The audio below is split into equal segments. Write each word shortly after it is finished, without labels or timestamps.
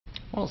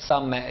Well,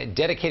 some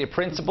dedicated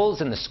principals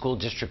in the school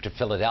district of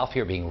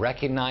Philadelphia are being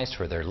recognized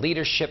for their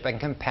leadership and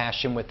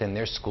compassion within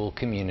their school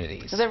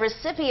communities. The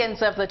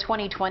recipients of the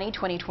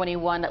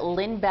 2020-2021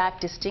 Lindback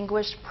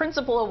Distinguished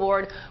Principal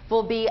Award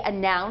will be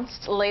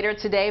announced later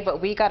today,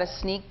 but we got a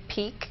sneak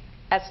peek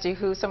as to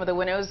who some of the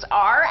winners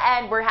are,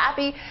 and we're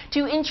happy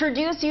to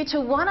introduce you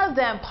to one of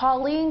them.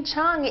 Pauline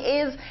Cheung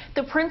is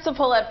the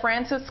principal at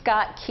Francis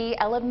Scott Key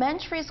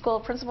Elementary School.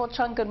 Principal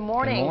Cheung, good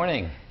morning. Good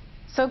morning.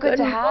 So good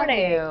to have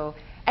you.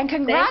 And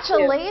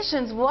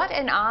congratulations, what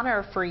an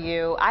honor for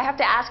you. I have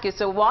to ask you,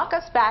 so walk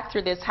us back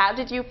through this. How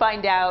did you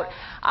find out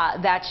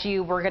that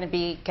you were going to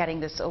be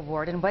getting this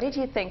award, and what did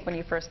you think when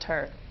you first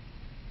heard?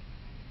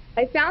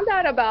 I found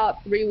out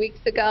about 3 weeks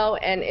ago,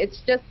 and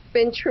it's just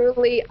been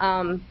truly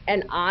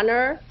an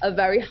honor, a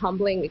very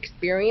humbling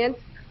experience.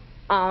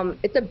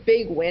 It's a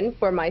big win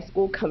for my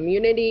school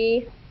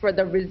community, for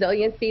the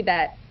resiliency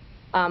that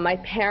my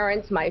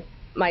parents,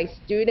 my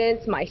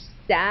students, my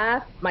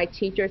staff, my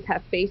teachers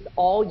have faced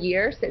all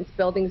year since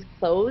buildings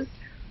closed.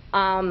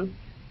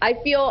 I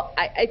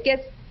guess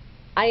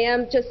I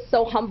am just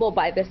so humbled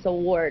by this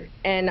award,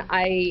 and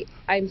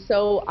I'm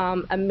so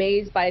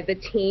amazed by the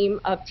team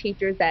of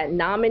teachers that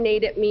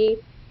nominated me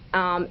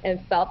and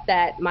felt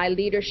that my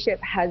leadership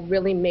has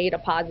really made a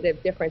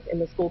positive difference in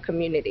the school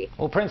community.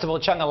 Well, Principal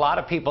Cheung, a lot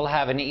of people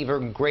have an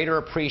even greater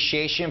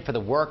appreciation for the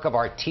work of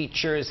our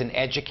teachers and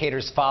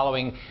educators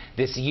following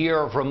this year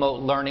of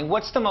remote learning.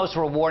 What's the most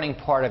rewarding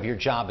part of your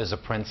job as a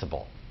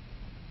principal?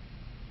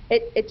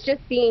 It's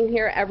just being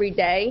here every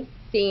day,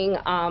 seeing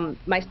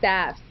my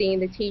staff,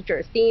 seeing the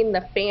teachers, seeing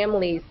the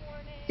families,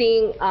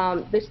 seeing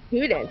the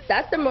students.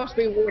 That's the most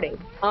rewarding.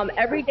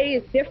 Every day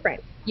is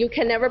different. You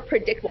can never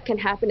predict what can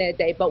happen in a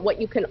day, but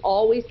what you can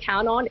always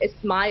count on is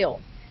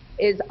smiles,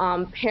 is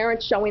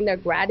parents showing their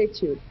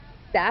gratitude,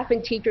 staff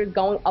and teachers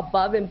going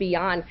above and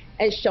beyond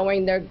and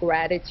showing their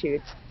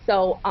gratitude.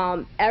 So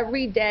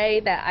every day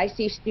that I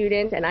see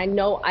students and I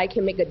know I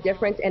can make a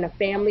difference in a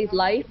family's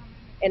life,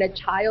 in a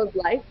child's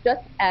life,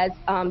 just as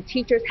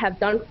teachers have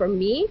done for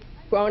me,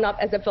 growing up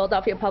as a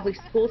Philadelphia public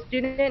school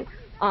student,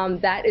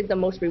 that is the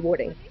most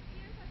rewarding.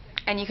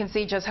 And you can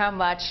see just how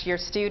much your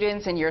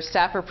students and your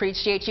staff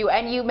appreciate you.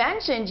 And you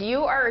mentioned you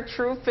are a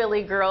true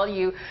Philly girl.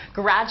 You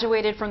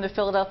graduated from the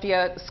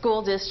Philadelphia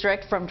School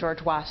District from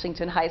George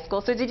Washington High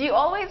School. So did you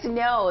always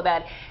know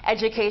that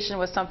education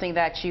was something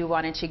that you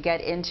wanted to get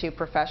into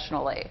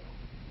professionally?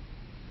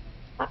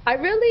 I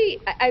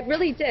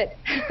really did.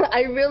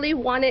 I really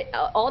wanted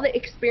all the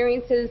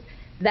experiences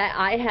that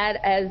I had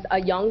as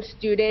a young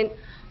student,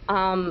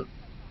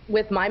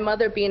 with my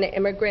mother being an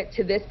immigrant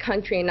to this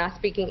country and not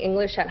speaking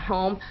English at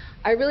home.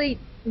 I really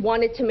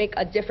wanted to make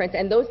a difference,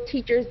 and those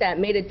teachers that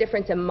made a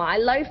difference in my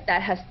life,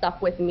 that has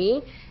stuck with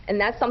me, and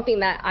that's something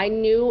that I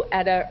knew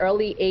at an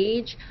early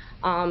age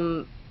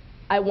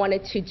I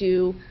wanted to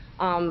do.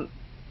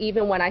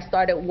 Even when I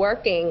started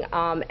working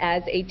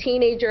as a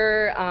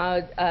teenager,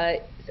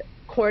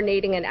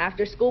 coordinating an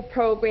after-school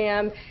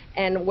program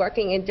and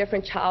working in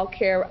different child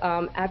care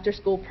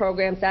after-school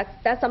programs.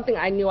 That's something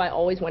I knew I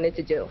always wanted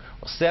to do.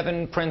 Well,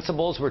 7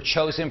 principals were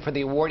chosen for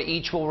the award.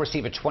 Each will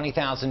receive a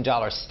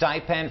 $20,000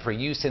 stipend for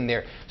use in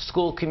their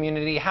school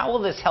community. How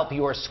will this help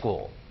your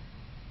school?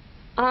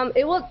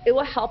 It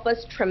will help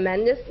us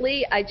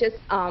tremendously. I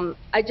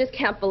just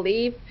can't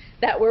believe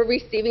that we're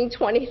receiving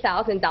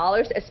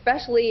 $20,000,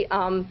 especially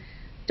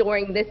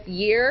during this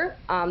year,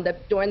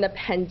 during the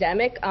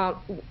pandemic.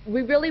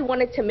 We really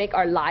wanted to make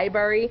our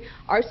library,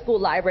 our school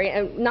library,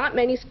 and not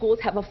many schools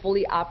have a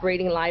fully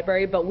operating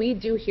library, but we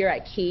do here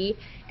at Key.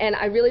 And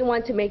I really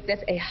wanted to make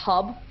this a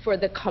hub for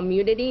the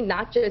community,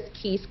 not just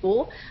Key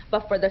School,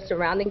 but for the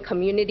surrounding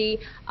community.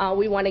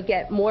 We want to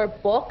get more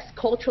books,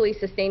 culturally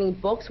sustaining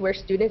books, where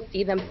students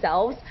see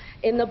themselves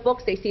in the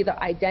books. They see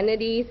their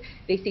identities,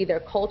 they see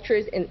their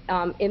cultures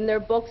in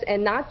their books,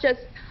 and not just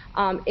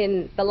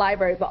in the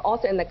library, but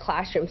also in the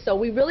classroom. So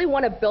we really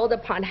want to build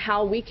upon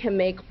how we can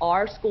make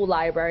our school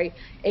library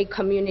a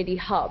community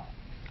hub.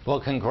 Well,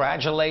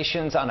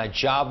 congratulations on a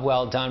job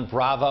well done.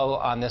 Bravo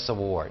on this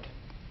award.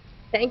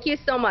 Thank you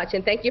so much,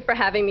 and thank you for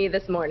having me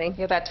this morning.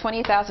 Yeah, that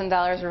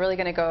 $20,000 is really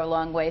going to go a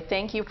long way.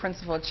 Thank you,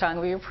 Principal Cheung.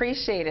 We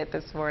appreciate it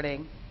this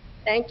morning.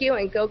 Thank you,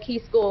 and go Key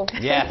School.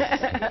 Yes.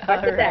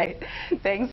 All right. Thanks.